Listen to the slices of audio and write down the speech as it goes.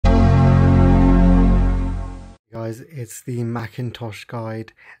guys, it's the Macintosh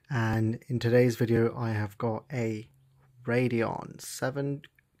guide, and in today's video I have got a Radeon 7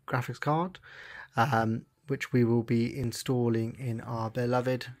 graphics card which we will be installing in our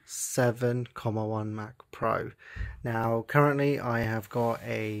beloved 7.1 Mac Pro. Now currently I have got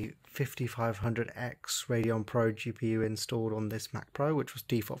a 5500X Radeon Pro GPU installed on this Mac Pro, which was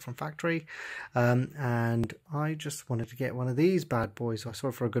default from factory, and I just wanted to get one of these bad boys. I saw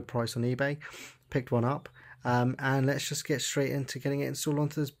it for a good price on eBay, picked one up, and let's just get straight into getting it installed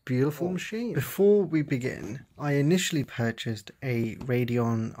onto this beautiful machine. Before we begin, I initially purchased a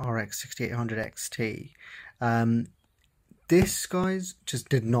Radeon RX 6800 XT. This, guys, just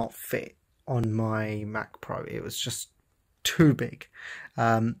did not fit on my Mac Pro. It was just too big.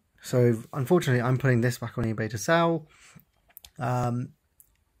 So unfortunately I'm putting this back on eBay to sell, and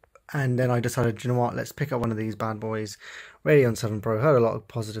then I decided, you know what, let's pick up one of these bad boys. Radeon 7 Pro, heard a lot of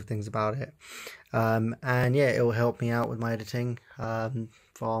positive things about it, and yeah, it will help me out with my editing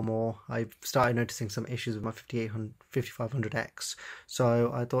far more. I've started noticing some issues with my 5500X,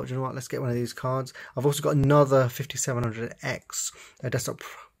 so I thought, you know what, let's get one of these cards. I've also got another 5700X, a desktop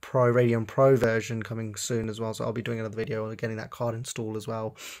Pro Radeon Pro version coming soon as well, so I'll be doing another video on getting that card installed as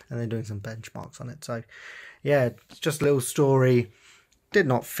well, and then doing some benchmarks on it. So yeah, it's just a little story. Did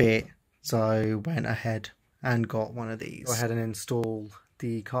not fit, so went ahead and got one of these. Go ahead and install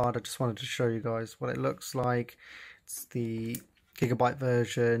the card. I just wanted to show you guys what it looks like. It's the gigabyte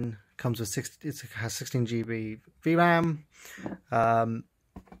version, comes with it has 16 GB VRAM.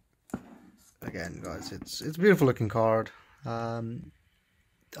 Again, guys, it's a beautiful looking card.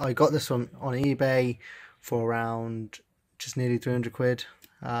 I got this one on eBay for around just nearly 300 quid,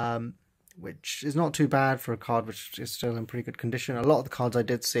 which is not too bad for a card which is still in pretty good condition. A lot of the cards I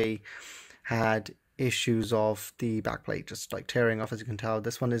did see had issues of the backplate just like tearing off, as you can tell.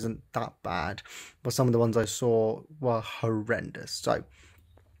 This one isn't that bad, but some of the ones I saw were horrendous. So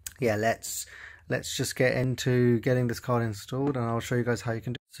yeah, let's just get into getting this card installed, and I'll show you guys how you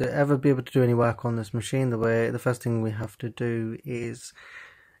can do it. So ever be able to do any work on this machine, the first thing we have to do is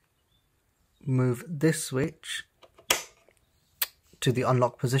move this switch to the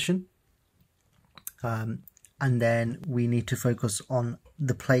unlock position, and then we need to focus on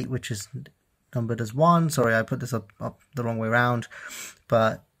the plate which is numbered as 1. Sorry, I put this up the wrong way around,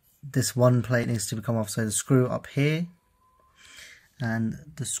 but this one plate needs to come off. So the screw up here and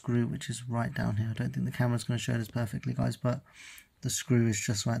the screw which is right down here. I don't think the camera's going to show this perfectly, guys, but the screw is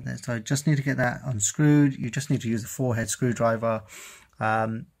just right there. So just need to get that unscrewed. You just need to use a 4-head screwdriver.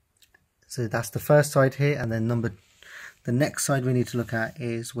 So that's the first side here, and then the next side we need to look at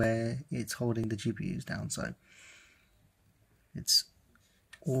is where it's holding the GPUs down. So it's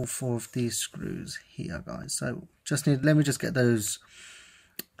all 4 of these screws here, guys. So let me just get those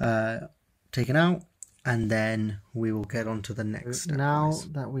taken out, and then we will get on to the next step. Now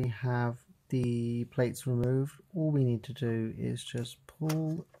that we have the plates removed, all we need to do is just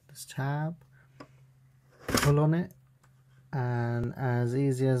pull this tab, pull on it, and as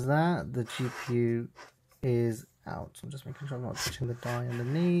easy as that, the GPU is out. So I'm just making sure I'm not touching the die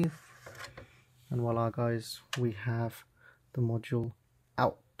underneath, and voila, guys, we have the module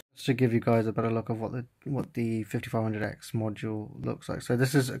out. Just to give you guys a better look of what the 5500X module looks like. So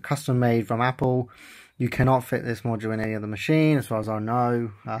this is a custom made from Apple. You cannot fit this module in any other machine, as far as I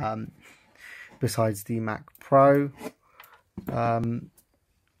know, besides the Mac Pro.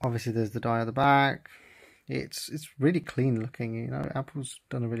 Obviously there's the die at the back. It's really clean looking, you know. Apple's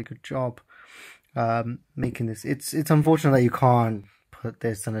done a really good job making this. It's unfortunate that you can't put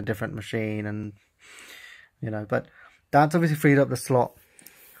this on a different machine, and you know, but that's obviously freed up the slot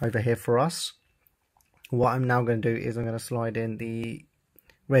over here for us. What I'm now going to do is I'm going to slide in the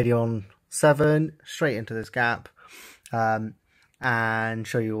Radeon 7 straight into this gap, and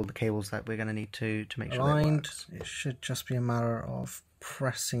show you all the cables that we're going to need to make sure they're aligned. It should just be a matter of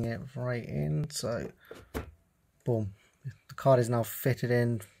pressing it right in. So boom, the card is now fitted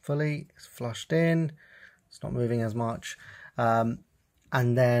in fully, it's flushed in, it's not moving as much, and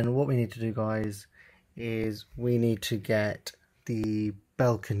then what we need to do, guys, is we need to get the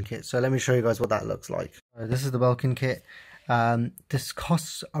Belkin kit. So let me show you guys what that looks like. This is the Belkin kit. This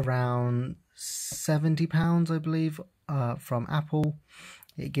costs around £70, I believe, from Apple.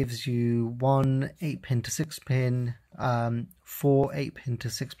 It gives you one 8-pin to 6-pin, 4 8-pin to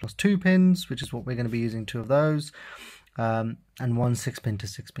 6+2 pins, which is what we're going to be using, 2 of those, and one 6-pin to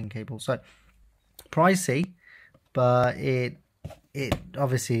 6-pin cable. So pricey, but it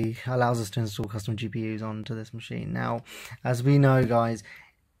obviously allows us to install custom GPUs onto this machine. Now, as we know, guys,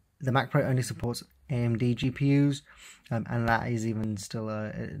 the Mac Pro only supports AMD GPUs, and that is even still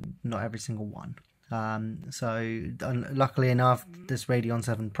not every single one. So luckily enough, this Radeon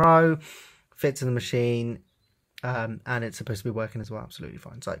 7 Pro fits in the machine, and it's supposed to be working as well, absolutely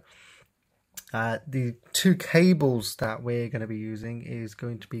fine. So the two cables that we're going to be using is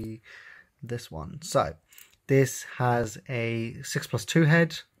going to be this one. So this has a 6+2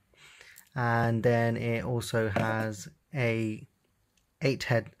 head, and then it also has a 8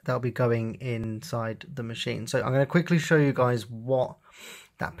 head that'll be going inside the machine. So I'm going to quickly show you guys what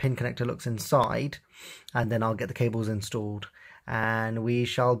that pin connector looks inside, and then I'll get the cables installed and we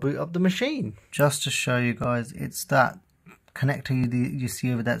shall boot up the machine. Just to show you guys, it's that connector you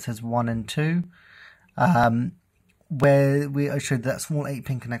see over there that says 1 and 2, where I showed that small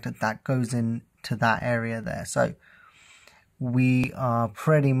 8-pin connector that goes into that area there. So we are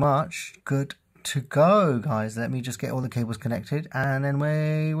pretty much good to go, guys. Let me just get all the cables connected and then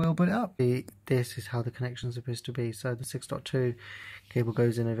we will put it up. This is how the connection is supposed to be. So the 6.2 cable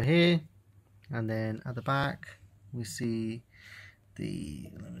goes in over here, and then at the back we see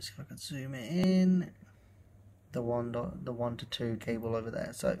let me see if I can zoom it in, the 1 to 2 cable over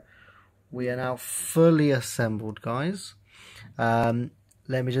there. So we are now fully assembled, guys. Let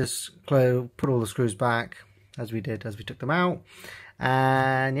me just put all the screws back as we did as we took them out,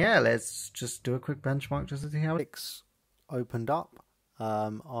 and yeah, let's just do a quick benchmark just to see how it's opened up.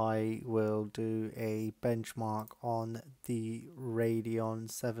 I will do a benchmark on the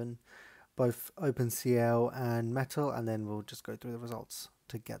Radeon 7, both OpenCL and Metal, and then we'll just go through the results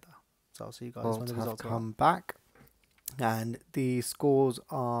together. So I'll see you guys when the results come back, and the scores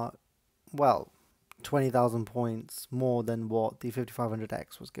are, well, 20,000 points more than what the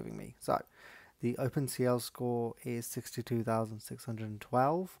 5500X was giving me. So the OpenCL score is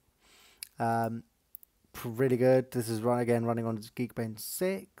 62,612. Pretty good. This is running on Geekbench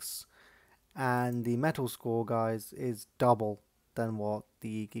 6, and the Metal score, guys, is double than what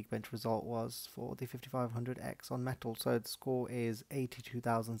the Geekbench result was for the 5500X on Metal. So the score is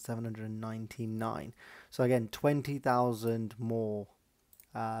 82,799. So again, 20,000 more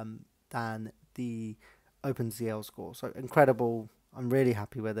than the OpenCL score. So incredible. I'm really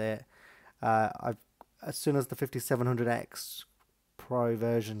happy with it. As soon as the 5700X Pro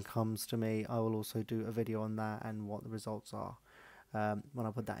version comes to me, I will also do a video on that and what the results are when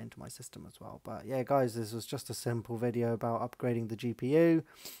I put that into my system as well. But yeah, guys, this was just a simple video about upgrading the GPU.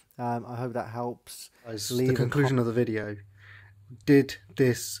 I hope that helps. The conclusion of the video: did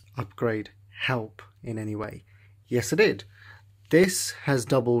this upgrade help in any way? Yes, it did. This has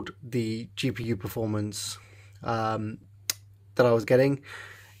doubled the GPU performance that I was getting.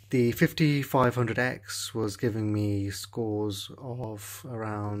 The 5500X was giving me scores of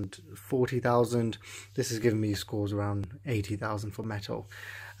around 40,000. This is giving me scores around 80,000 for Metal.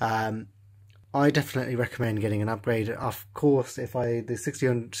 I definitely recommend getting an upgrade. Of course, if the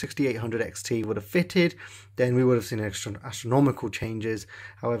 6800 XT would have fitted, then we would have seen astronomical changes.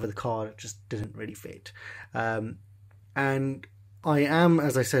 However, the card just didn't really fit. And I am,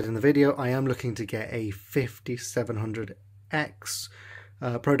 as I said in the video, I am looking to get a 5700X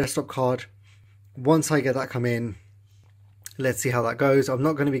Pro Desktop card. Once I get that come in, let's see how that goes. I'm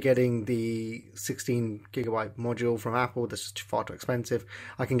not going to be getting the 16GB module from Apple. That's just far too expensive.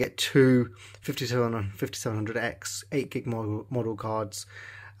 I can get two 5700X 8GB model cards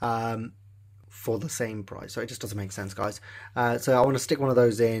for the same price. So it just doesn't make sense, guys. So I want to stick one of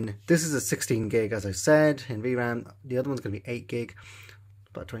those in. This is a 16GB, as I said, in VRAM. The other one's going to be 8GB,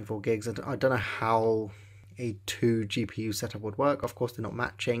 about 24 gigs. I don't know how a 2 GPU setup would work. Of course, they're not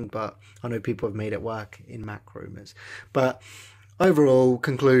matching, but I know people have made it work in Mac rumors. But overall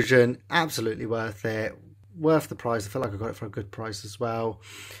conclusion, absolutely worth it, worth the price. I feel like I got it for a good price as well.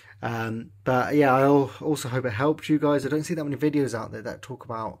 But yeah, I also hope it helped you guys. I don't see that many videos out there that talk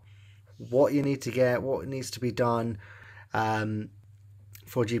about what you need to get, what needs to be done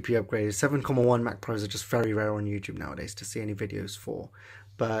for GPU upgrades. 7.1 Mac Pros are just very rare on YouTube nowadays to see any videos for.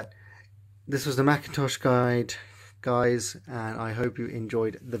 But this was the Macintosh guide, guys, and I hope you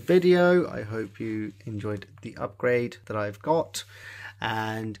enjoyed the video. I hope you enjoyed the upgrade that I've got.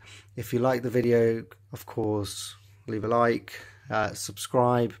 And if you like the video, of course, leave a like,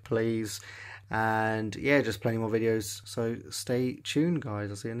 subscribe, please. And yeah, just plenty more videos. So stay tuned, guys.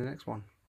 I'll see you in the next one.